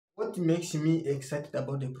what makes me excited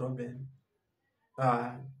about the problem?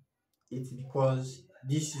 Uh, it's because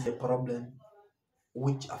this is a problem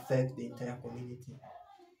which affects the entire community.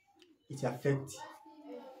 It affects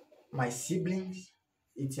my siblings.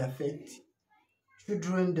 It affects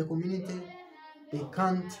children in the community. They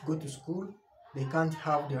can't go to school. They can't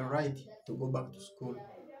have the right to go back to school.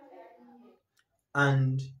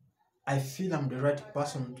 And I feel I'm the right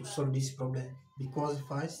person to solve this problem because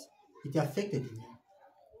first, it affected me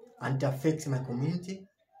and it affects my community,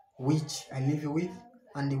 which I live with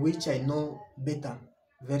and which I know better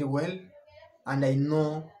very well, and I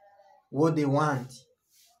know what they want.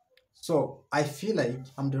 So I feel like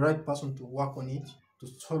I'm the right person to work on it, to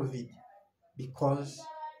solve it, because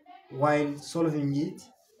while solving it,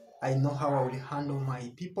 I know how I will handle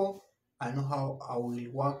my people, I know how I will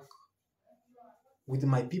work with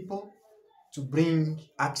my people to bring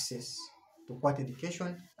access to quality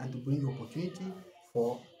education and to bring opportunity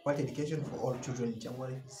for quality education for all children in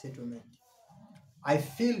Jamhuri settlement. I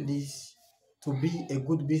feel this to be a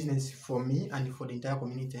good business for me and for the entire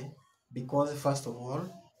community because first of all,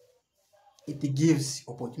 it gives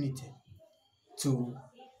opportunity to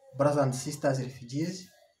brothers and sisters refugees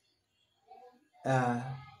uh,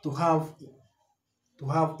 to have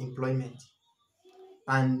employment,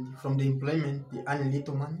 and from the employment they earn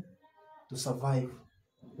little money to survive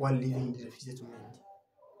while living in the refugee settlement.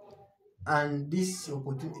 And this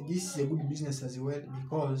is a good business as well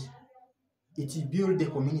because it builds the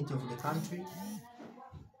community of the country.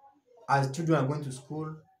 As children are going to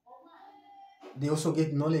school, they also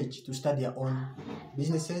get knowledge to start their own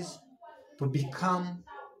businesses, to become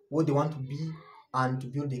what they want to be, and to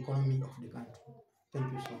build the economy of the country.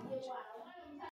 Thank you so much.